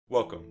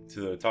Welcome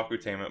to the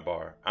Otakutainment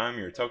Bar. I'm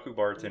your otaku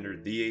bartender,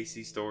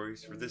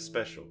 theacstories, for this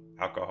special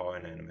alcohol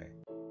and anime.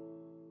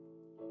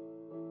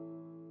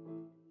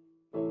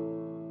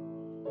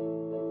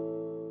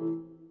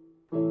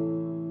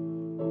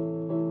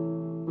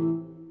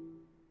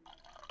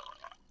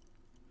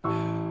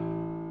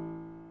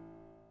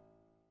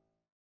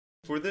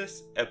 For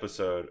this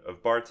episode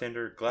of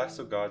Bartender Glass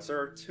of God, there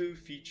are two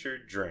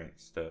featured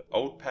drinks, the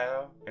Old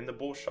Pal and the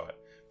Bullshot.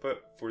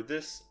 But for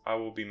this, I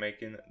will be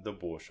making the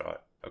Bullshot.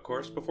 Of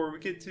course, before we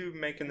get to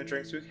making the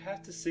drinks, we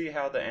have to see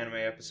how the anime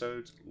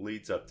episode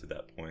leads up to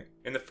that point.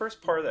 In the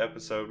first part of the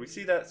episode, we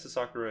see that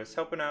Sasakura is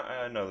helping out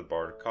at another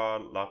bar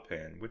called La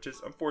Pen, which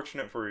is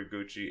unfortunate for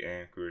Iguchi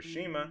and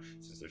Kurashima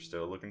since they're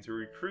still looking to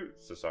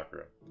recruit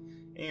Sasakura.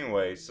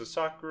 Anyway,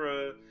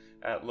 Sasakura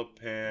at La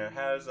Pen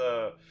has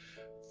a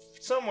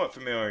somewhat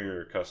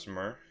familiar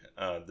customer,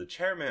 the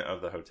chairman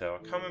of the hotel,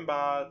 coming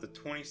by the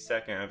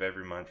 22nd of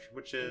every month,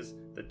 which is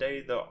the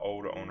day the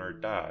old owner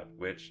died,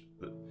 which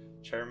the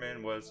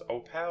chairman was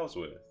old pals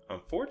with.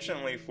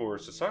 Unfortunately for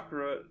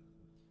Sasakura,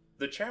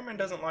 the chairman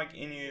doesn't like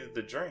any of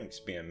the drinks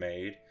being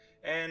made,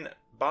 and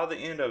by the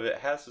end of it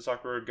has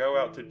Sasakura go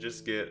out to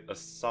just get a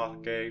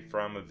sake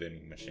from a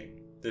vending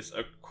machine. This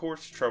of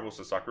course troubles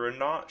Sasakura,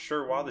 not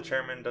sure why the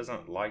chairman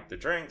doesn't like the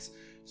drinks,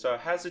 so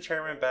has the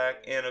chairman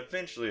back and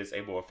eventually is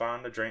able to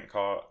find a drink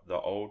called the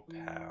Old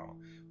Pal,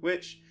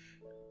 which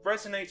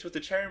resonates with the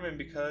chairman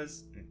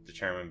because the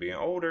chairman, being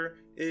older,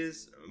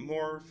 is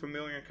more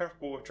familiar and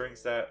comfortable with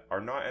drinks that are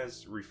not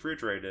as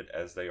refrigerated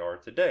as they are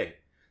today.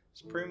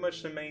 It's pretty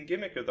much the main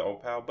gimmick of the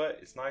Old Pal, but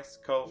it's nice,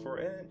 colorful,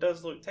 and it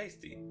does look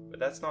tasty. But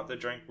that's not the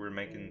drink we're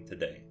making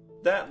today.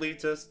 That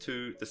leads us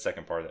to the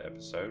second part of the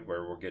episode,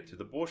 where we'll get to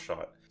the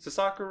Bullshot.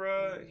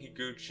 Sasakura,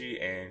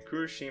 Higuchi, and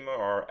Kurashima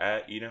are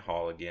at Eden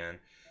Hall again,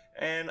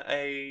 and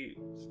a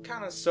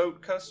kind of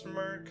soaked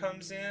customer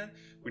comes in.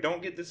 We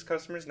don't get this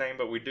customer's name,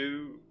 but we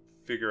do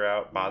figure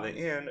out by the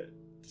end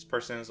this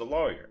person is a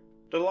lawyer.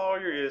 The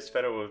lawyer is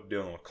fed up with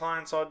dealing with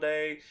clients all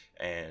day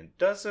and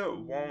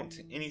doesn't want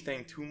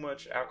anything too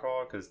much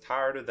alcohol because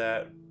tired of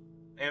that.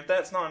 And if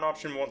that's not an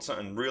option, wants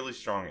something really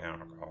strong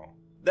alcohol.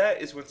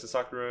 That is when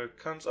Sasakura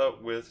comes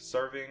up with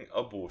serving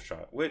a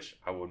bullshot, which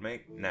I will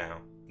make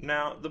now.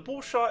 Now, the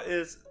bullshot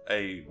is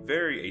a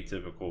very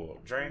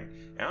atypical drink,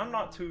 and I'm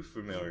not too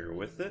familiar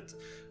with it.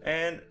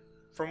 And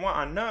from what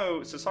I know,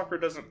 Sasakura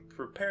doesn't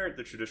prepare it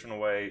the traditional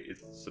way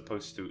it's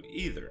supposed to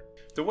either.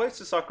 The way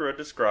Sasakura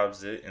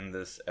describes it in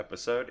this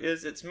episode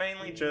is it's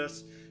mainly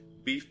just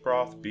beef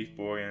broth, beef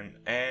bouillon,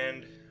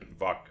 and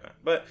vodka.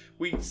 But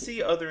we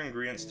see other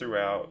ingredients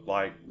throughout,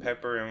 like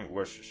pepper and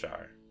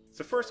Worcestershire.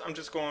 So first I'm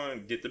just going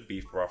to get the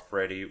beef broth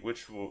ready,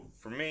 which will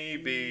for me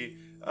be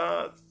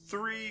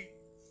 3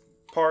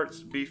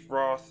 parts beef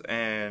broth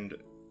and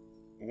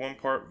 1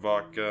 part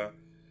vodka.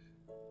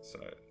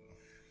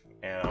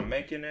 And I'm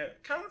making it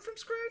kind of from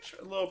scratch.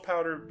 A little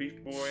powdered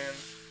beef bouillon.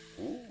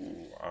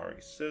 Ooh,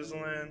 already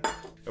sizzling.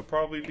 It'll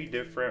probably be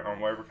different on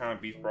whatever kind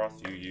of beef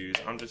broth you use.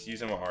 I'm just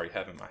using what I already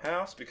have in my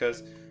house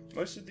because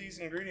most of these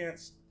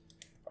ingredients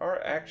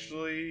are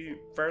actually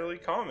fairly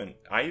common.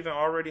 I even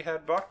already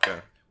had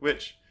vodka,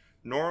 which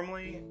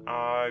normally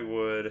I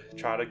would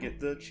try to get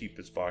the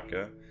cheapest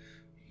vodka,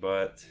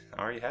 but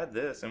I already had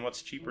this, and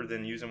what's cheaper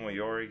than using what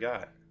you already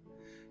got?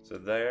 So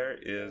there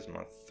is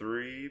my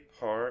 3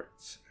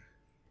 parts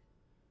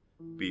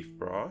beef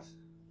broth,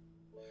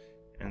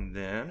 and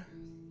then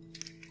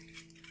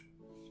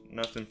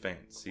nothing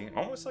fancy,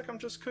 almost like I'm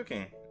just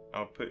cooking.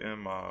 I'll put in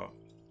my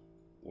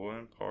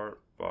 1 part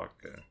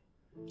vodka.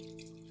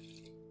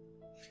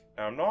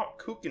 Now I'm not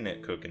cooking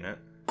it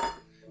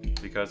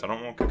because I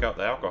don't want to cook out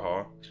the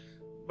alcohol,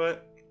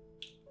 but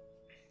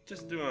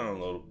just doing a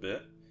little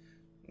bit.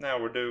 Now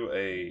we'll do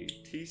a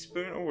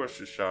teaspoon of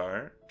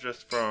Worcestershire,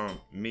 just from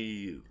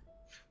me,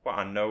 what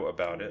I know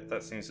about it.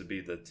 That seems to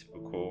be the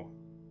typical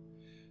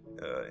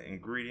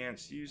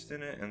ingredients used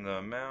in it and the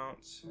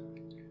amounts.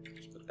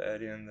 Just put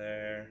that in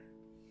there.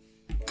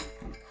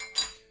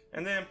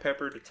 And then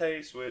pepper to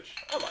taste, which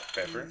I like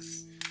pepper.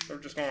 So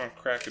we're just going to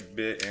crack a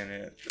bit in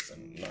it, just a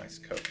nice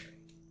coating.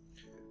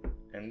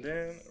 And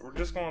then we're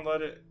just going to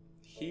let it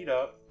heat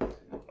up.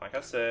 Like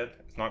I said,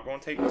 it's not going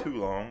to take too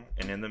long.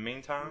 And in the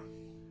meantime,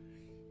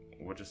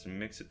 we'll just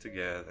mix it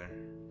together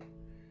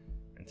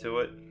until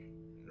it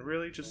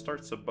really just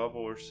starts to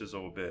bubble or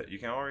sizzle a bit. You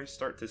can already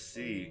start to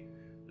see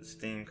the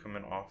steam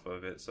coming off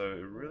of it, so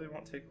it really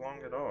won't take long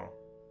at all.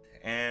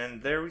 And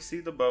there we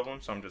see the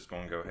bubbling, so I'm just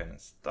going to go ahead and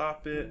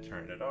stop it,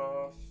 turn it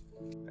off.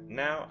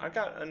 Now I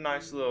got a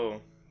nice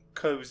little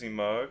cozy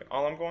mug.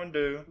 All I'm going to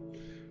do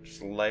is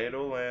just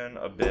ladle in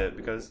a bit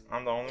because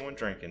I'm the only one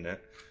drinking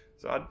it,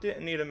 so I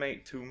didn't need to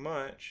make too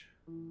much.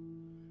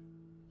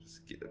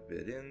 Just get a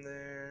bit in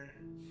there.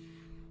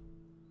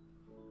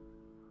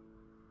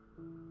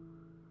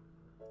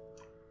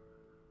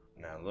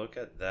 Now look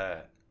at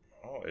that.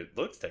 Oh, it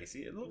looks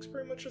tasty. It looks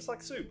pretty much just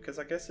like soup, because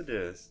I guess it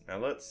is. Now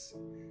let's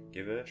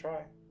give it a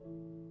try.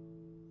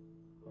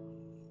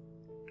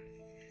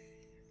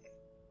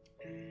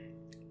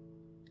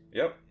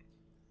 Yep.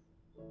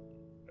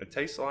 It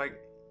tastes like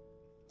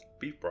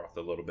beef broth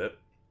a little bit.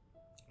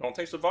 Don't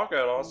taste the vodka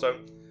at all, so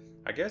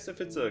I guess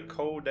if it's a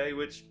cold day,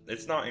 which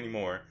it's not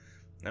anymore,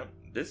 no,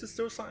 this is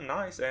still something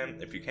nice.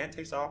 And if you can't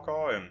taste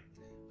alcohol and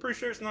pretty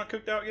sure it's not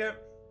cooked out yet,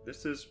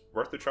 this is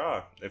worth a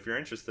try if you're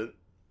interested.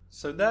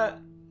 So that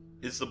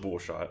is the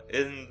bullshot.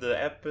 In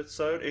the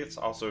episode, it's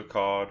also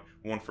called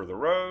One for the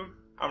Road.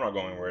 I'm not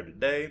going anywhere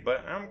today,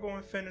 but I'm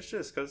going to finish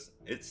this because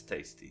it's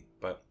tasty.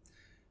 But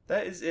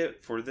that is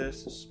it for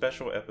this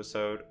special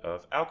episode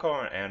of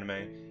Alcohol and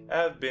Anime.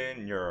 I've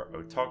been your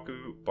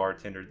otaku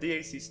bartender, the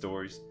AC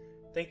Stories.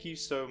 Thank you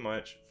so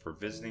much for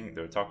visiting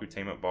the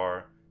Otakutainment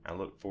Bar. I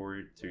look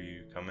forward to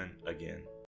you coming again.